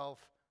yourself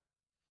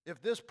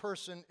if this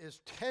person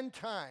is 10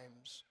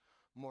 times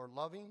more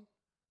loving,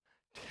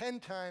 10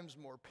 times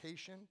more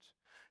patient,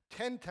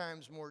 10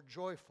 times more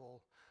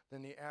joyful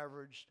than the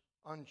average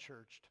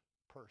unchurched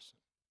person.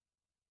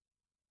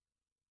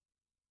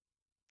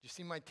 Do you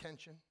see my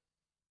tension?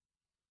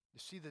 You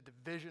see the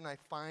division I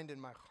find in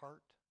my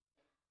heart?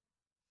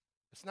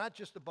 It's not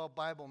just about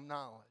Bible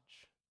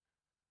knowledge.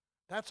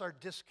 That's our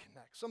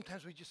disconnect.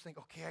 Sometimes we just think,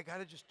 okay, I got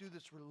to just do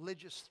this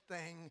religious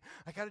thing.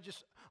 I got to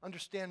just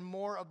understand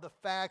more of the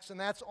facts, and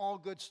that's all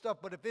good stuff.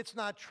 But if it's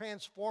not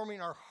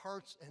transforming our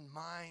hearts and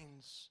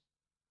minds,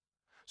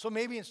 so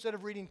maybe instead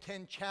of reading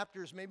 10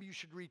 chapters, maybe you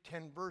should read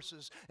 10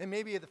 verses. And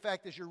maybe the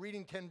fact is you're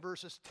reading 10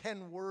 verses,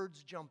 10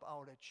 words jump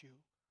out at you.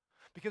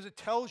 Because it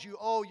tells you,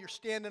 oh, you're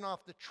standing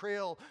off the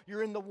trail,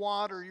 you're in the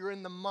water, you're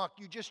in the muck,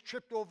 you just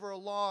tripped over a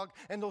log,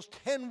 and those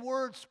 10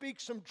 words speak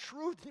some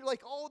truth. And you're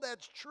like, oh,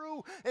 that's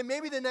true. And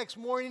maybe the next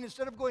morning,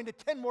 instead of going to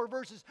 10 more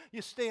verses,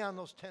 you stay on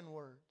those 10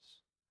 words.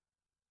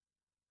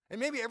 And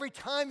maybe every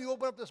time you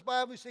open up this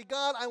Bible, you say,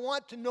 God, I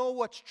want to know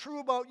what's true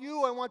about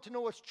you. I want to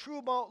know what's true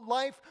about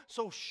life,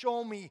 so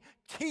show me,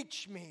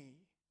 teach me.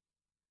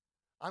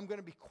 I'm going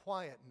to be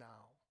quiet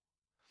now.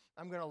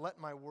 I'm going to let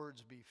my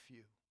words be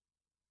few.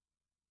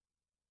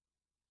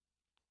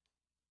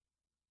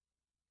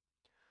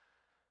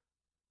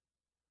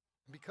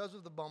 Because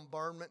of the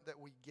bombardment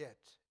that we get,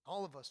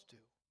 all of us do,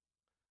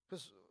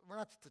 because we're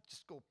not to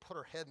just go put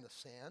our head in the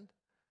sand.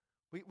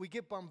 We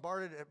get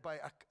bombarded by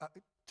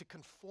to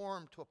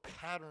conform to a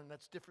pattern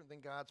that's different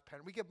than God's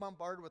pattern. We get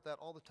bombarded with that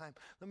all the time.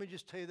 Let me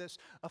just tell you this.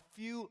 A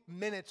few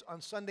minutes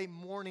on Sunday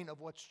morning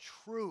of what's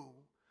true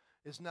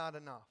is not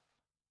enough.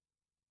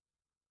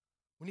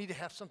 We need to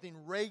have something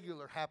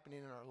regular happening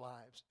in our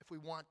lives if we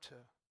want to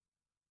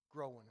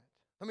grow in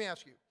it. Let me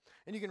ask you,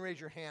 and you can raise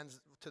your hands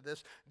to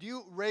this. Do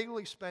you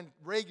regularly spend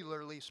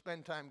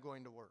time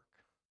going to work?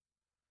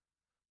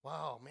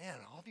 Wow, man,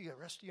 all of you, the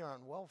rest of you are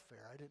on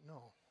welfare. I didn't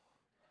know.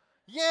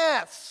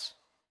 Yes!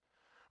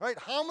 All right,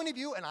 how many of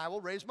you, and I will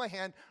raise my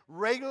hand,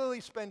 regularly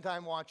spend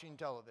time watching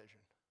television?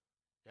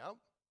 Yep.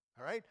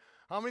 All right.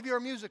 How many of you are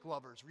music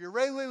lovers? You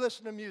regularly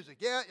listen to music?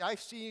 Yeah, I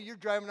see you. You're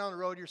driving down the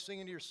road. You're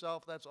singing to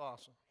yourself. That's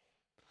awesome.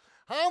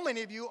 How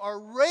many of you are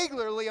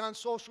regularly on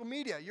social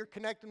media? You're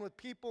connecting with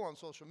people on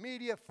social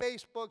media,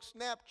 Facebook,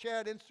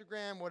 Snapchat,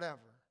 Instagram, whatever.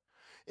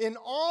 In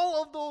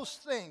all of those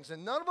things,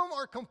 and none of them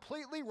are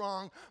completely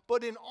wrong,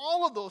 but in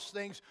all of those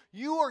things,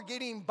 you are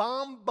getting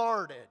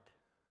bombarded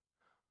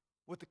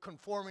with the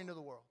conforming to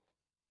the world.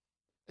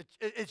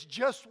 It's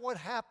just what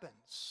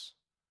happens.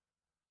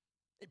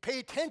 Pay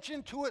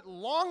attention to it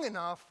long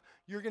enough,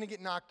 you're going to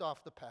get knocked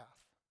off the path.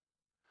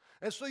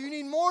 And so you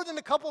need more than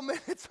a couple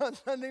minutes on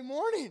Sunday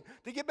morning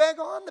to get back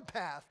on the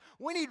path.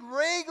 We need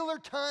regular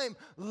time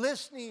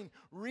listening,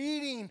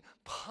 reading,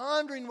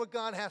 pondering what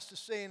God has to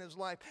say in his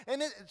life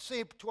and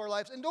say to our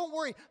lives. And don't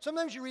worry,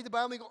 sometimes you read the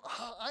Bible and you go,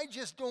 I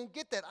just don't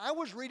get that. I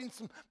was reading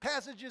some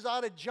passages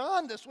out of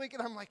John this week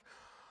and I'm like,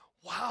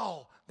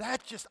 wow,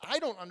 I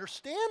don't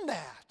understand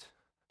that.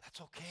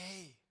 That's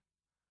okay.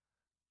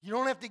 You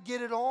don't have to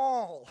get it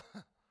all.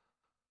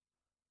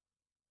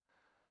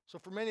 So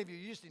for many of you,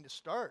 you just need to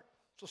start.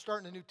 So start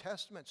in the New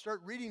Testament.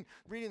 Start reading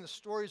the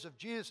stories of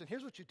Jesus. And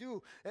here's what you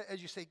do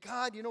as you say,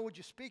 God, would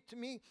you speak to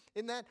me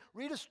in that?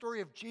 Read a story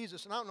of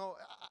Jesus. And I don't know,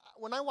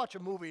 when I watch a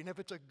movie, and if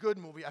it's a good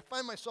movie, I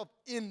find myself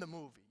in the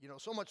movie.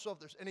 So much so if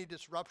there's any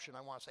disruption,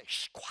 I want to say,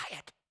 shh,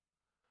 quiet,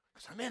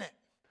 because I'm in it.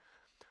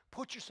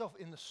 Put yourself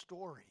in the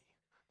story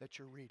that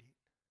you're reading.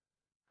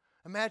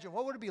 Imagine,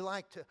 what would it be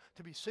like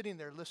to be sitting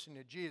there listening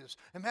to Jesus?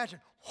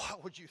 Imagine,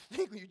 what would you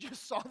think when you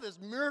just saw this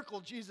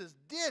miracle Jesus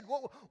did?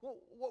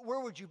 Where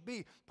would you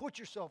be? Put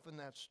yourself in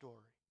that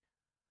story.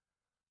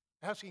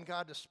 Asking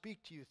God to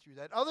speak to you through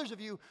that. Others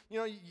of you,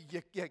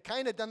 you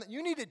kind of done that.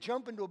 You need to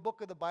jump into a book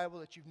of the Bible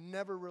that you've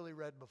never really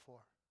read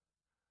before.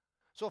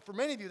 So for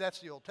many of you, that's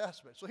the Old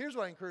Testament. So here's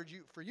what I encourage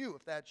you, for you,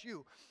 if that's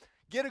you.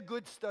 Get a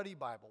good study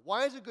Bible.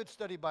 Why is a good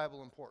study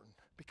Bible important?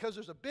 Because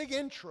there's a big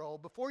intro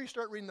before you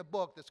start reading the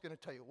book that's going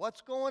to tell you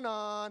what's going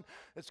on.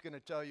 It's going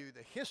to tell you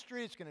the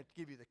history. It's going to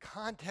give you the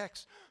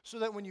context so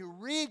that when you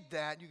read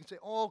that, you can say,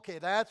 oh, okay,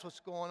 that's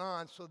what's going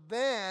on. So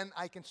then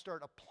I can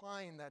start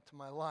applying that to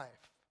my life.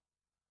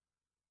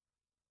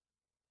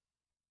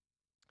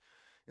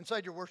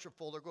 Inside your worship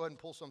folder, go ahead and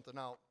pull something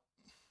out.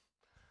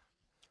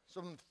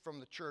 Someone from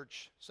the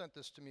church sent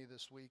this to me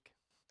this week.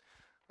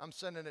 I'm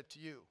sending it to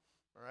you,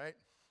 all right?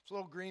 It's a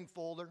little green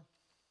folder.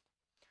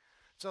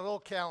 It's a little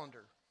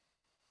calendar.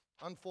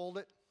 Unfold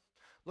it.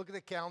 Look at the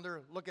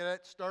calendar. Look at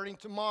it. Starting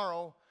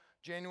tomorrow,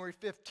 January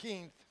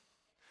 15th,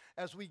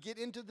 as we get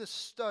into this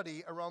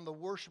study around the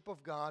worship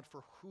of God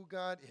for who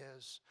God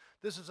is.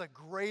 This is a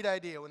great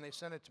idea when they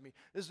sent it to me.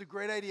 This is a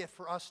great idea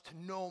for us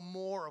to know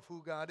more of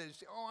who God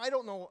is. Oh, I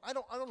don't know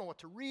what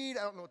to read.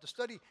 I don't know what to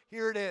study.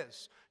 Here it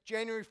is.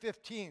 January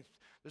 15th.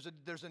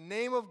 There's a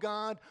name of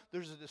God,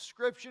 there's a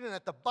description, and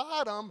at the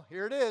bottom,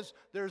 here it is,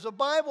 there's a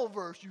Bible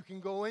verse you can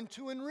go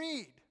into and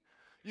read.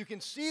 You can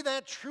see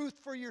that truth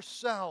for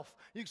yourself.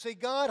 You can say,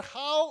 God,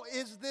 how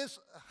is this?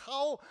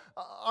 How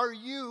are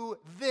you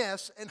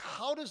this? And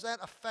how does that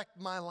affect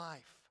my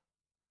life?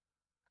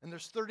 And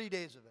there's 30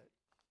 days of it.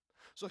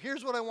 So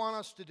here's what I want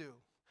us to do.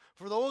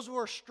 For those who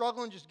are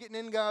struggling just getting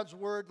in God's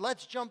Word,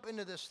 let's jump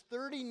into this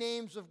 30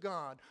 names of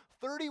God.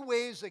 30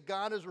 ways that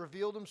God has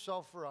revealed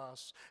himself for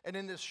us. And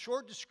in this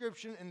short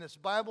description, in this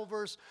Bible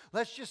verse,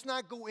 let's just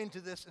not go into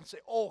this and say,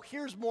 oh,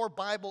 here's more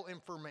Bible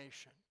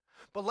information.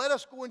 But let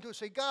us go into it and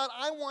say, God,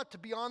 I want to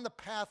be on the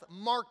path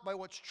marked by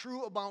what's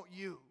true about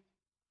you.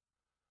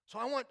 So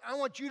I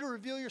want you to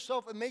reveal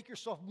yourself and make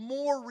yourself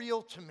more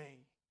real to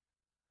me.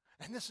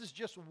 And this is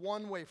just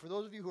one way. For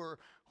those of you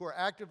who are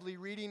actively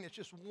reading, it's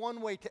just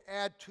one way to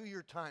add to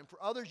your time. For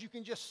others, you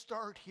can just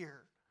start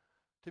here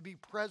to be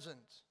present.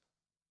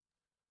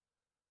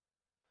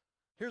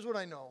 Here's what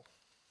I know.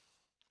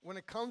 When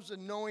it comes to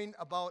knowing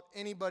about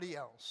anybody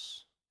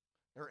else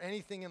or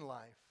anything in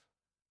life,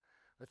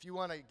 if you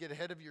want to get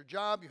ahead of your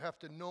job, you have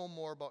to know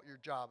more about your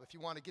job. If you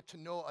want to get to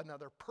know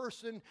another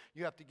person,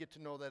 you have to get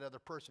to know that other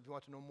person if you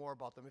want to know more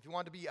about them. If you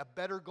want to be a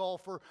better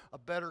golfer, a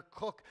better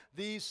cook,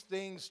 these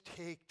things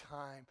take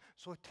time.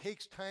 So it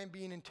takes time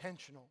being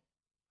intentional.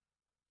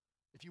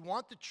 If you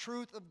want the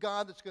truth of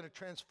God that's going to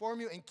transform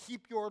you and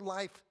keep your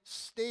life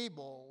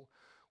stable,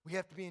 we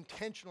have to be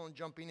intentional in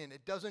jumping in.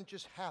 It doesn't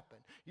just happen.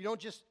 You don't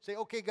just say,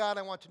 okay, God,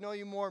 I want to know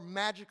you more,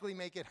 magically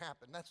make it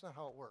happen. That's not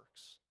how it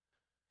works.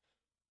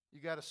 You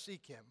got to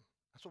seek him.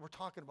 That's what we're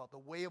talking about, the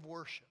way of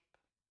worship.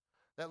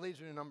 That leads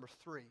me to number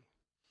 3.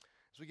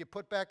 As we get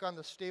put back on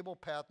the stable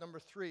path, number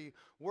 3,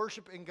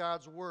 worship in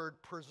God's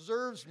word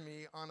preserves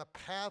me on a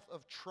path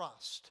of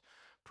trust.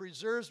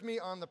 Preserves me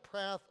on the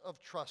path of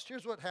trust.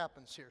 Here's what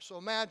happens here. So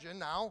imagine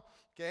now,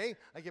 okay,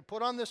 I get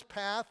put on this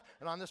path,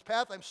 and on this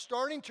path I'm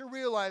starting to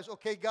realize,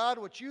 okay, God,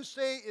 what you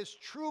say is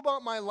true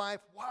about my life.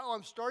 Wow,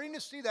 I'm starting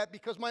to see that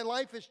because my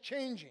life is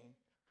changing.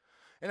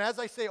 And as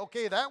I say,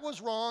 okay, that was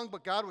wrong,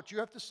 but God, what you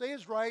have to say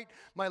is right,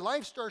 my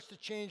life starts to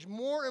change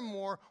more and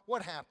more.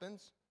 What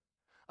happens?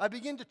 I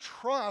begin to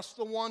trust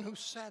the one who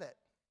said it.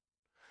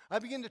 I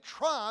begin to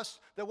trust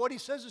that what he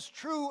says is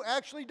true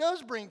actually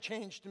does bring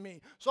change to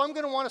me. So I'm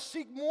going to want to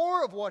seek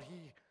more of what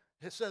he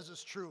says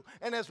is true.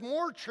 And as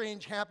more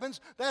change happens,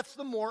 that's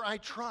the more I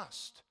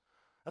trust.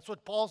 That's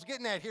what Paul's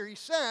getting at here. He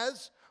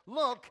says,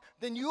 look,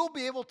 then you'll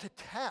be able to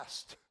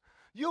test.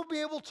 You'll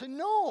be able to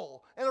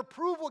know and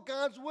approve what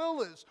God's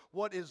will is.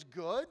 What is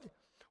good,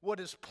 what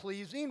is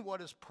pleasing,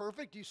 what is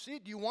perfect. Do you see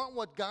it? Do you want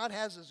what God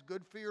has as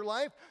good for your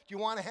life? Do you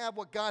want to have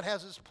what God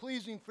has as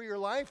pleasing for your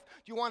life?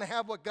 Do you want to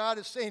have what God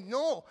is saying,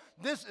 no,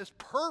 this is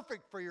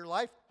perfect for your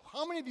life?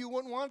 How many of you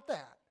wouldn't want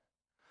that?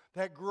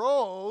 That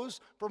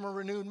grows from a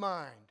renewed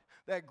mind,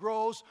 that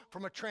grows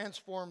from a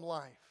transformed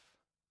life.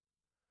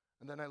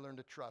 And then I learned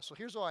to trust. So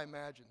here's how I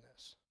imagine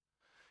this.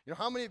 You know,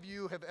 how many of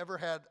you have ever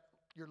had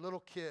your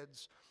little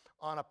kids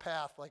on a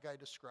path like I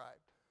described?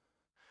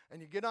 And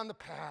you get on the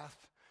path,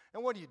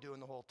 and what are you doing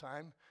the whole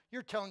time?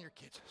 You're telling your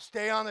kids,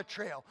 stay on the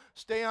trail,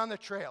 stay on the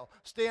trail,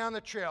 stay on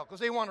the trail, because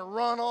they want to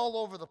run all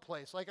over the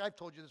place. Like I've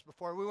told you this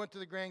before. We went to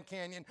the Grand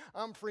Canyon.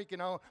 I'm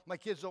freaking out. My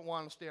kids don't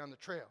want to stay on the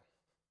trail.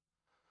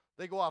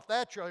 They go off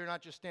that trail, you're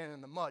not just standing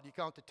in the mud. You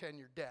count to 10,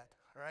 you're dead,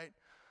 all right?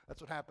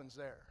 That's what happens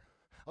there.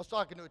 I was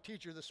talking to a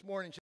teacher this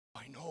morning. She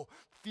said, I know,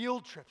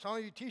 field trips. How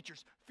many of you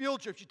teachers,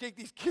 field trips, you take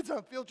these kids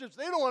on field trips,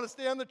 they don't want to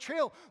stay on the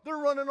trail. They're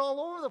running all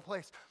over the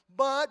place.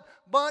 But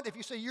if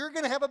you say you're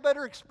going to have a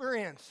better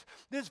experience,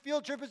 this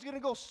field trip is going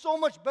to go so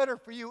much better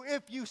for you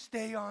if you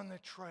stay on the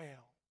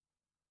trail.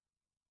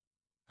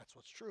 That's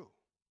what's true.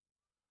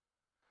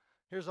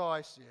 Here's how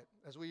I see it.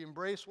 As we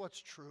embrace what's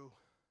true,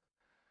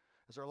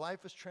 as our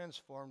life is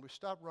transformed, we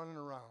stop running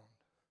around.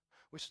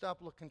 We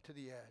stop looking to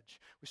the edge.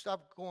 We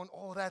stop going,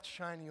 oh, that's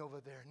shiny over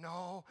there.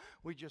 No,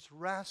 we just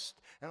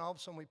rest, and all of a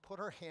sudden we put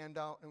our hand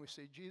out and we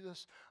say,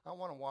 Jesus, I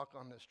want to walk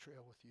on this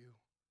trail with you.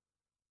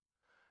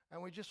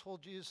 And we just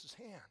hold Jesus'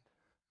 hand.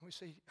 And we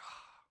say,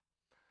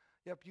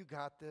 yep, you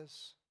got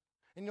this.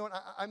 And you know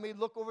what, I may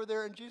look over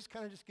there and Jesus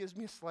kind of just gives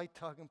me a slight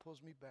tug and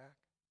pulls me back.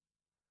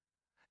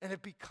 And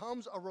it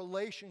becomes a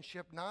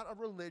relationship, not a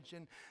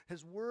religion.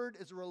 His word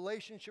is a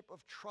relationship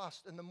of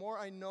trust. And the more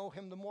I know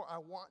him, the more I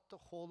want to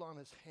hold on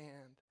his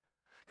hand.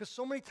 Because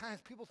so many times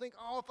people think,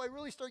 oh, if I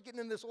really start getting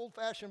in this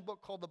old-fashioned book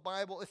called the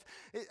Bible,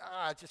 it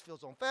just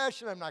feels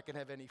old-fashioned. I'm not going to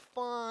have any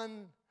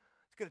fun.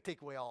 It's going to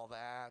take away all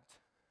that.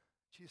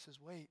 Jesus says,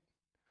 wait,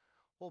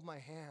 hold my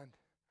hand.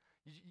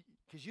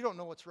 Because you don't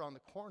know what's around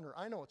the corner.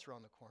 I know what's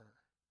around the corner.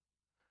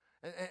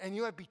 And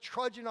you might be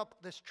trudging up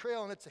this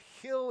trail, and it's a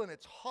hill, and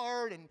it's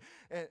hard, and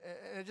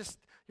it just,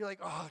 you're like,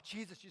 oh,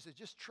 Jesus,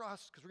 just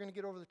trust, because we're going to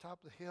get over the top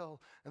of the hill,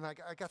 and I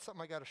got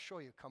something I got to show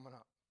you coming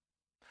up.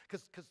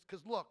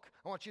 Because look,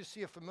 I want you to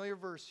see a familiar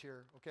verse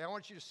here, okay? I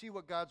want you to see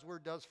what God's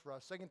word does for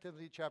us. 2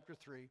 Timothy chapter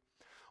 3.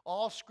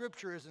 All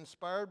scripture is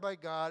inspired by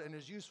God and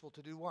is useful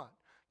to do what?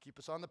 Keep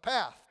us on the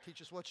path,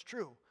 teach us what's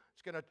true.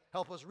 It's going to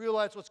help us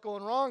realize what's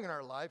going wrong in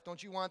our life.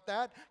 Don't you want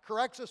that?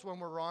 Corrects us when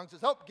we're wrong. Says,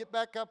 help, get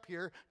back up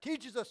here.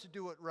 Teaches us to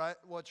do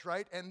what's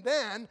right. And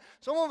then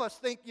some of us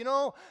think, you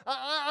know,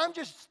 I'm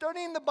just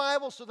studying the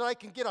Bible so that I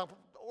can get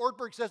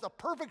Ortberg says, a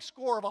perfect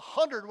score of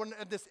 100 when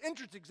at this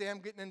entrance exam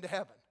getting into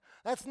heaven.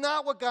 That's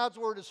not what God's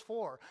word is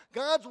for.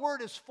 God's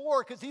word is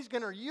for because he's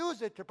going to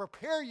use it to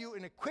prepare you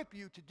and equip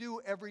you to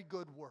do every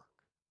good work.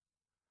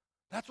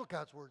 That's what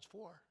God's word's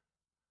for.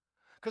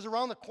 Because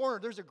around the corner,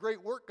 there's a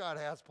great work God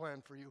has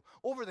planned for you.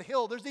 Over the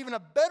hill, there's even a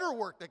better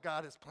work that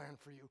God has planned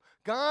for you.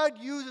 God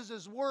uses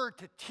his word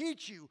to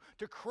teach you,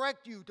 to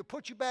correct you, to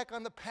put you back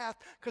on the path,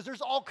 because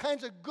there's all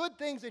kinds of good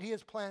things that he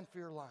has planned for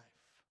your life.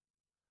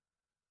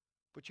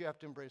 But you have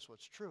to embrace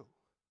what's true.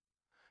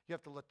 You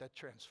have to let that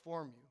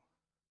transform you.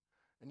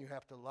 And you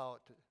have to allow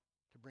it to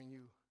bring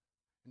you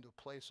into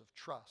a place of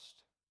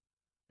trust.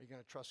 Are you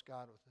going to trust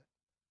God with it?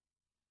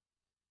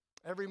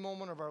 Every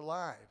moment of our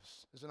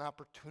lives is an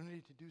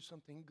opportunity to do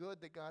something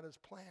good that God has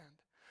planned.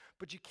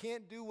 But you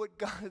can't do what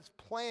God has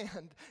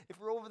planned if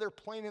we're over there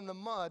playing in the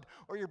mud,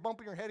 or you're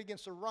bumping your head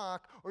against a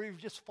rock, or you've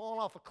just fallen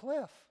off a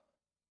cliff.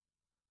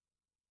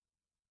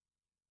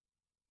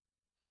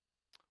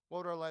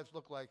 What would our lives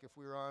look like if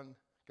we were on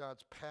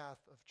God's path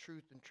of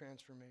truth and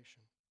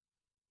transformation?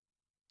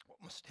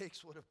 What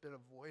mistakes would have been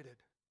avoided?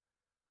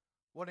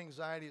 What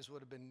anxieties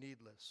would have been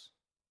needless?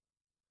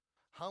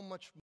 How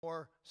much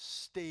more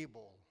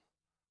stable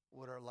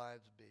would our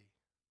lives be?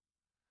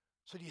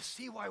 So do you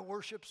see why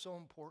worship's so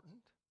important?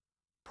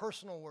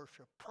 Personal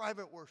worship,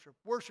 private worship,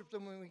 worship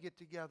them when we get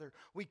together.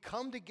 We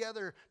come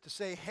together to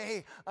say,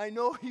 hey, I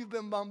know you've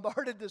been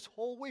bombarded this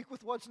whole week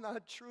with what's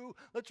not true.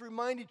 Let's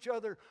remind each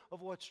other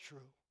of what's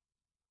true.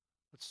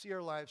 Let's see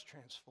our lives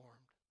transformed.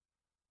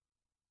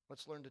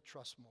 Let's learn to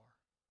trust more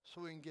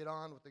so we can get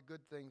on with the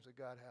good things that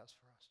God has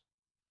for us.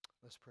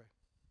 Let's pray.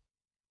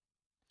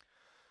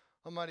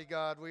 Almighty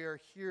God, we are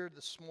here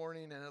this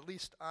morning, and at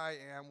least I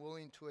am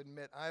willing to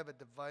admit I have a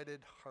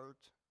divided heart.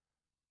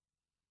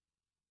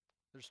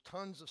 There's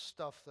tons of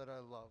stuff that I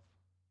love.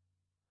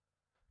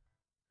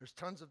 There's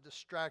tons of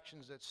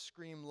distractions that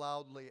scream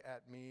loudly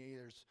at me.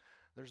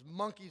 There's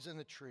monkeys in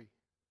the tree.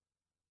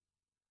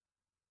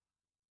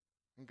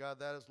 And God,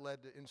 that has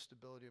led to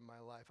instability in my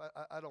life.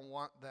 I don't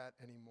want that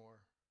anymore.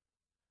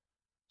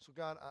 So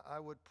God, I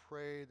would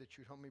pray that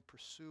you'd help me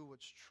pursue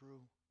what's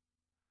true.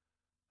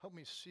 Help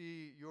me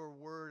see your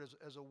word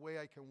as a way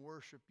I can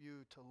worship you,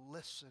 to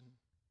listen,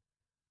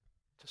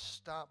 to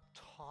stop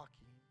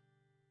talking,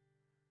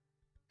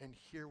 and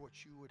hear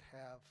what you would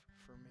have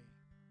for me.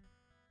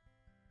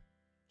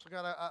 So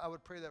God, I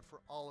would pray that for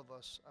all of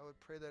us. I would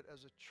pray that as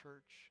a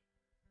church,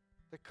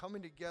 that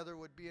coming together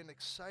would be an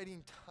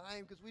exciting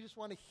time because we just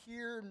want to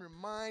hear and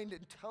remind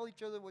and tell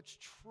each other what's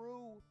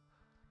true.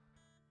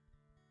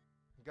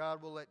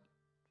 God will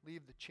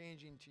leave the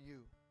changing to you,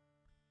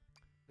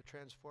 the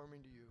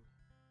transforming to you.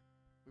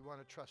 We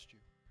want to trust you.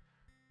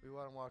 We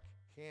want to walk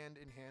hand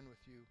in hand with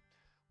you.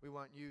 We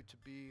want you to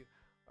be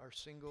our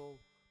single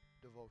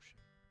devotion.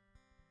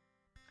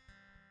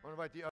 I want to invite the